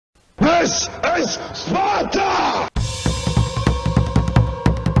This is Sparta!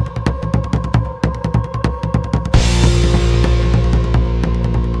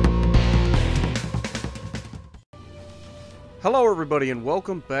 Hello everybody and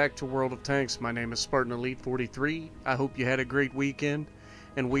welcome back to World of Tanks. My name is Spartan Elite 43. I hope you had a great weekend,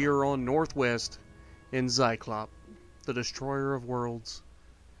 and we are on Northwest in Zyclops, the destroyer of worlds,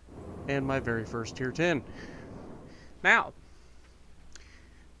 and my very first tier 10. Now,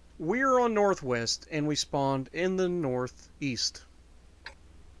 we're on Northwest and we spawned in the Northeast.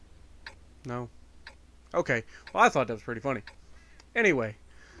 No? Okay, well I thought that was pretty funny. Anyway,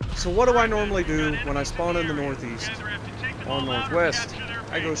 so what do I normally do when I spawn in the Northeast? On Northwest,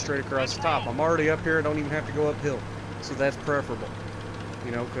 I go straight across the top. I'm already up here, I don't even have to go uphill. So that's preferable.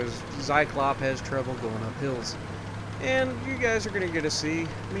 You know, because Zyclops has trouble going up hills. And you guys are going to get to see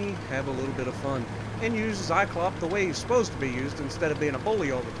me have a little bit of fun. And use Zyclops the way he's supposed to be used, instead of being a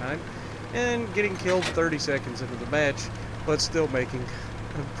bully all the time. And getting killed 30 seconds into the match, but still making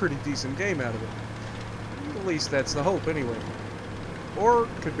a pretty decent game out of it. At least that's the hope anyway. Or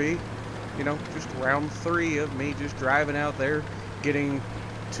it could be, you know, just round 3 of me just driving out there, getting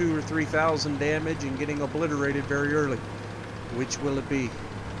 2,000 or 3,000 damage and getting obliterated very early. Which will it be?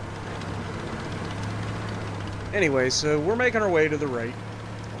 Anyway, so we're making our way to the right.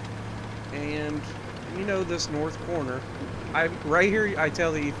 And, you know, this north corner, right here I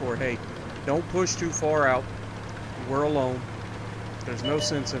tell the E4, hey, don't push too far out. We're alone. There's no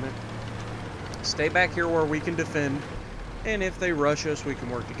sense in it. Stay back here where we can defend. And if they rush us, we can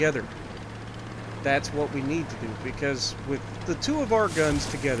work together. That's what we need to do, because with the two of our guns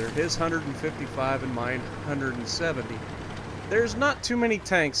together, his 155 and mine 170, there's not too many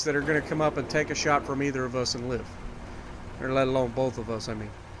tanks that are going to come up and take a shot from either of us and live. Or let alone both of us, I mean.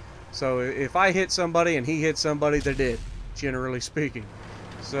 So if I hit somebody and he hits somebody, they're dead, generally speaking.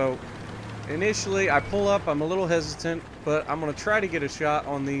 So initially I pull up, I'm a little hesitant, but I'm going to try to get a shot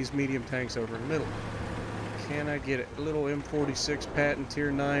on these medium tanks over in the middle. Can I get a little M46 patent tier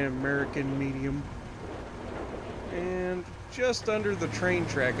 9 American medium? And just under the train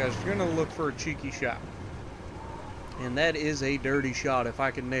track, I was going to look for a cheeky shot. And that is a dirty shot if I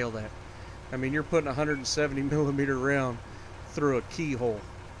can nail that. I mean, you're putting a 170 millimeter round through a keyhole.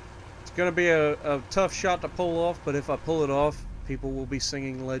 It's going to be a tough shot to pull off, but if I pull it off, people will be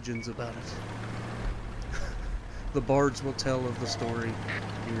singing legends about it. The bards will tell of the story.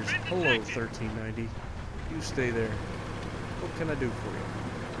 Here's hello 1390. You stay there. What can I do for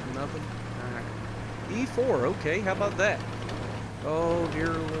you? Nothing? Alright. E4, okay, how about that? Oh, dear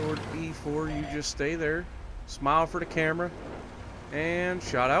Lord, E4, you just stay there. Smile for the camera. And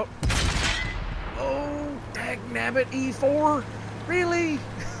shot out. Oh, dagnabbit, E4! Really?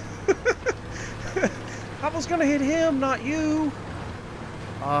 I was gonna hit him, not you.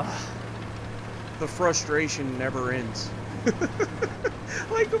 The frustration never ends.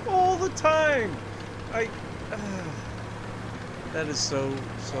 Like all the time. That is so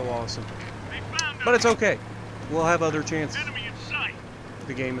awesome. But it's okay. We'll have other chances.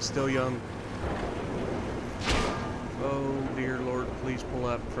 The game is still young. Oh dear Lord, please pull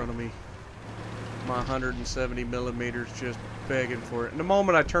out in front of me. My 170 millimeters just begging for it. And the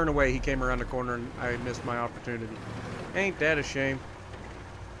moment I turned away, he came around the corner and I missed my opportunity. Ain't that a shame?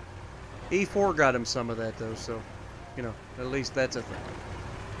 E4 got him some of that though, so, you know, at least that's a thing.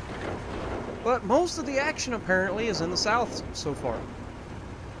 But most of the action apparently is in the south so far.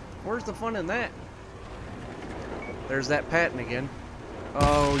 Where's the fun in that? There's that patent again.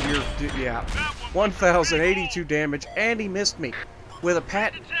 Oh, yeah. 1,082 damage, and he missed me. With a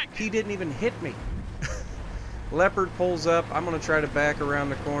patent, he didn't even hit me. Leopard pulls up. I'm going to try to back around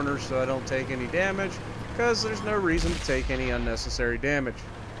the corner so I don't take any damage, because there's no reason to take any unnecessary damage.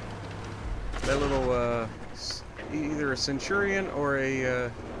 That little, either a Centurion or a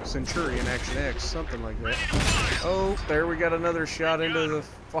Centurion Action X, something like that. Oh, there we got another shot into the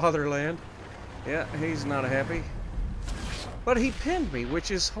fatherland. Yeah, he's not happy. But he pinned me,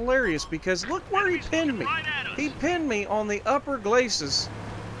 which is hilarious because look where he pinned me. He pinned me on the upper glacis,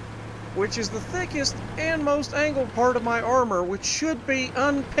 which is the thickest and most angled part of my armor, which should be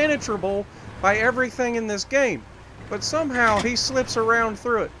unpenetrable by everything in this game. But somehow he slips around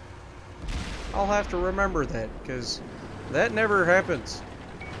through it. I'll have to remember that, because that never happens.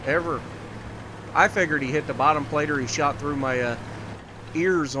 Ever. I figured he hit the bottom plate or he shot through my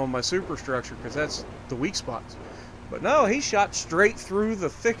ears on my superstructure, because that's the weak spots. But no, he shot straight through the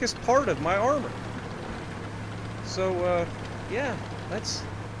thickest part of my armor. So, yeah, that's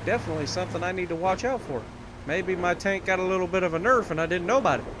definitely something I need to watch out for. Maybe my tank got a little bit of a nerf and I didn't know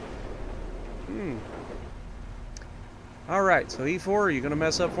about it. Alright, so E4, are you going to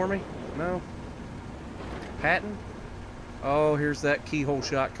mess up for me? No? Patton? Oh, here's that keyhole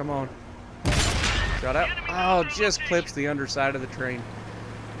shot. Come on. Shot out. Oh, just clips the underside of the train.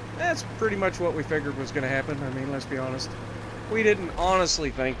 That's pretty much what we figured was going to happen. I mean, let's be honest. We didn't honestly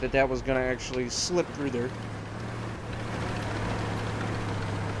think that that was going to actually slip through there.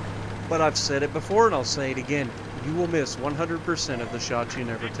 But I've said it before and I'll say it again. You will miss 100% of the shots you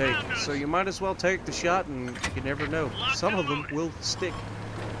never take. So you might as well take the shot, and you never know. Some of them will stick.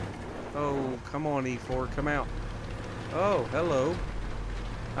 Oh, come on, E4, come out. Oh, hello.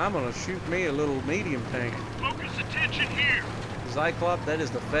 I'm gonna shoot me a little medium tank. Focus attention here. Zyclops, that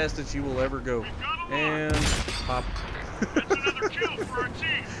is the fastest you will ever go. And pop. That's another kill for our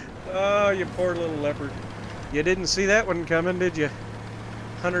team. Oh, you poor little leopard. You didn't see that one coming, did you?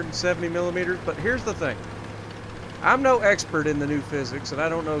 170 millimeters. But here's the thing. I'm no expert in the new physics, and I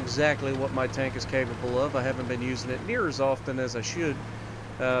don't know exactly what my tank is capable of. I haven't been using it near as often as I should,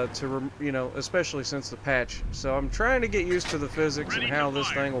 you know, especially since the patch. So I'm trying to get used to the physics and how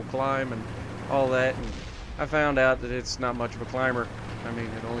this thing will climb and all that. And I found out that it's not much of a climber. I mean,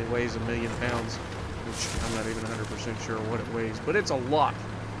 it only weighs 1,000,000 pounds, which I'm not even 100% sure what it weighs, but it's a lot.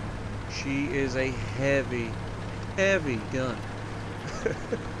 She is a heavy, heavy gun.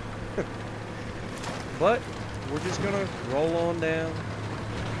 But we're just gonna roll on down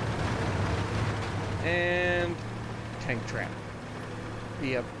and tank trap.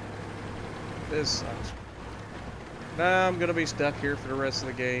 Yep, this sucks. Now I'm gonna be stuck here for the rest of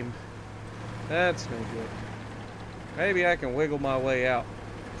the game. That's no good. Maybe I can wiggle my way out.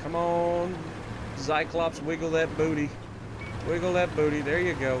 Come on, Zyclops, wiggle that booty. Wiggle that booty. There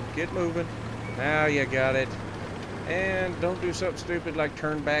you go. Get moving. Now you got it. And don't do something stupid like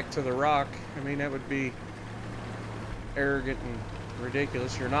turn back to the rock. I mean, that would be arrogant and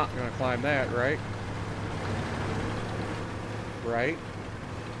ridiculous. You're not going to climb that, right? Right?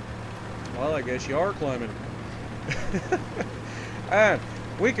 Well, I guess you are climbing. And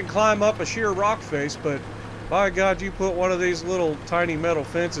we can climb up a sheer rock face, but by God, you put one of these little tiny metal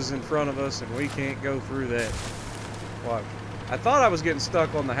fences in front of us and we can't go through that. Watch. I thought I was getting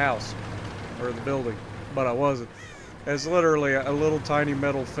stuck on the house or the building, but I wasn't. It's literally a little tiny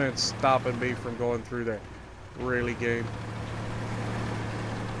metal fence stopping me from going through there. Really, game.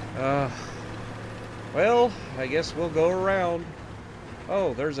 Well, I guess we'll go around.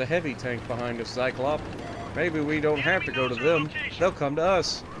 Oh, there's a heavy tank behind us, Zyclops. Maybe we don't have to go to them. They'll come to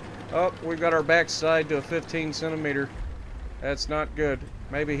us. Oh, we got our backside to a 15 centimeter. That's not good.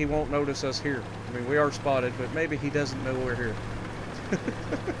 Maybe he won't notice us here. I mean, we are spotted, but maybe he doesn't know we're here.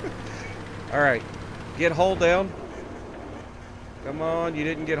 Alright, get hull down. Come on, you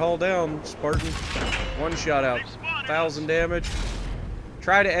didn't get hull down, Spartan. One shot out. 1,000 damage.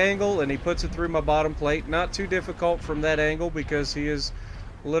 Try to angle, and he puts it through my bottom plate. Not too difficult from that angle because he is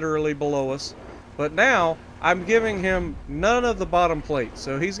literally below us. But now, I'm giving him none of the bottom plate,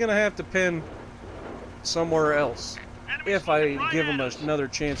 so he's going to have to pin somewhere else if I give him another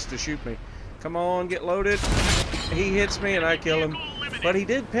chance to shoot me. Come on, get loaded. He hits me and I kill him. But he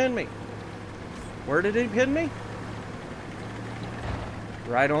did pin me. Where did he pin me?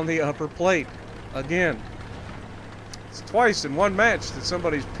 Right on the upper plate. Again. It's twice in one match that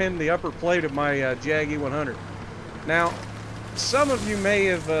somebody's pinned the upper plate of my Jag 100. Now, some of you may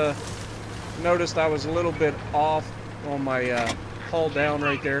have noticed I was a little bit off on my hull down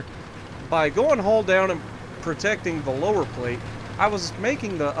right there. By going hull down and protecting the lower plate, I was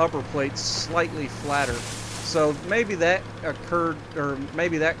making the upper plate slightly flatter. So maybe that occurred, or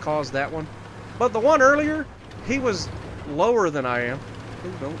maybe that caused that one. But the one earlier, he was lower than I am.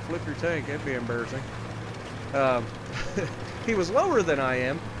 Ooh, don't flip your tank, that'd be embarrassing. He was lower than I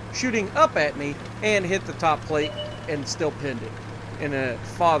am, shooting up at me, and hit the top plate, and still pinned it. In a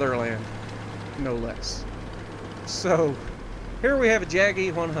fatherland, no less. So, here we have a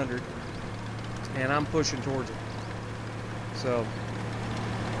Jag 100, and I'm pushing towards it. So,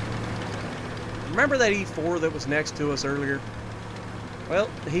 remember that E4 that was next to us earlier? Well,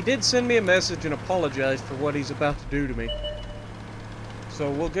 he did send me a message and apologized for what he's about to do to me. So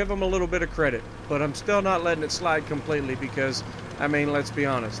we'll give him a little bit of credit, but I'm still not letting it slide completely because, I mean, let's be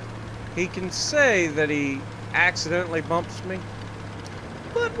honest. He can say that he accidentally bumps me,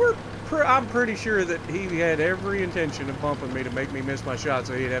 but I'm pretty sure that he had every intention of bumping me to make me miss my shot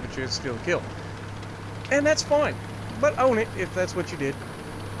so he'd have a chance to steal a kill. And that's fine, but own it if that's what you did.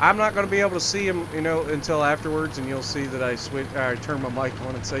 I'm not going to be able to see him, you know, until afterwards, and you'll see that I turn my mic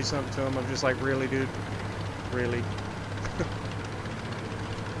on and say something to him. I'm just like, really, dude? Really?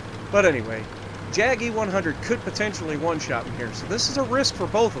 But anyway, Jag 100 could potentially one-shot me here, so this is a risk for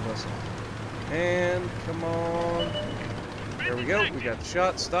both of us. And, come on. There we go. We got the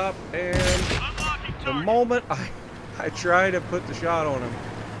shot. Stop. And Unlocking the target. moment I try to put the shot on him,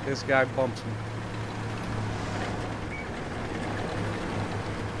 this guy bumps me.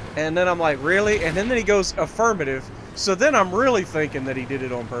 And then I'm like, really? And then he goes affirmative. So then I'm really thinking that he did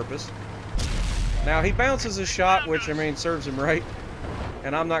it on purpose. Now he bounces a shot, which, I mean, serves him right.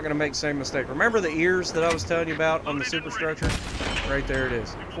 And I'm not going to make the same mistake. Remember the ears that I was telling you about on the superstructure? Right there it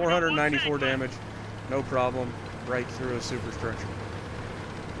is. 494 damage. No problem. Right through a superstructure.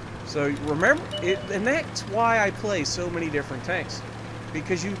 So remember, and that's why I play so many different tanks.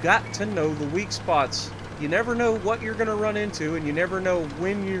 Because you got to know the weak spots. You never know what you're going to run into, and you never know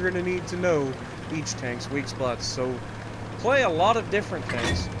when you're going to need to know each tank's weak spots. So play a lot of different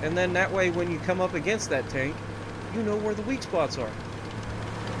tanks, and then that way when you come up against that tank, you know where the weak spots are.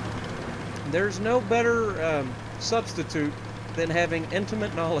 There's no better substitute than having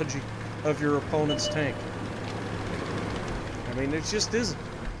intimate knowledge of your opponent's tank. I mean, it just isn't.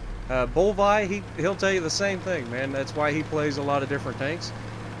 Bolvi, he'll tell you the same thing, man. That's why he plays a lot of different tanks.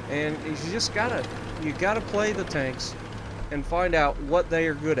 And you just you gotta play the tanks and find out what they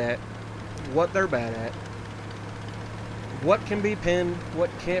are good at, what they're bad at, what can be pinned, what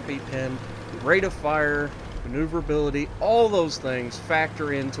can't be pinned, rate of fire, maneuverability, all those things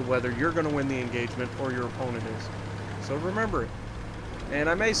factor into whether you're going to win the engagement or your opponent is. So remember it. And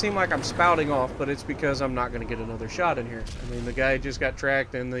I may seem like I'm spouting off, but it's because I'm not going to get another shot in here. I mean, the guy just got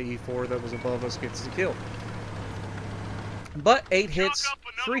tracked and the E4 that was above us gets the kill. But 8 hits,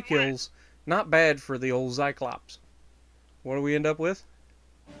 3 kills, not bad for the old Zyclops. What do we end up with?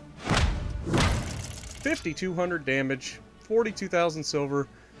 5,200 damage, 42,000 silver,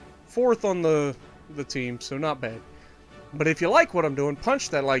 4th on the team, so not bad. But if you like what I'm doing, punch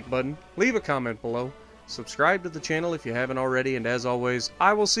that like button, leave a comment below, subscribe to the channel if you haven't already, and as always,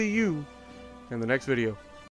 I will see you in the next video.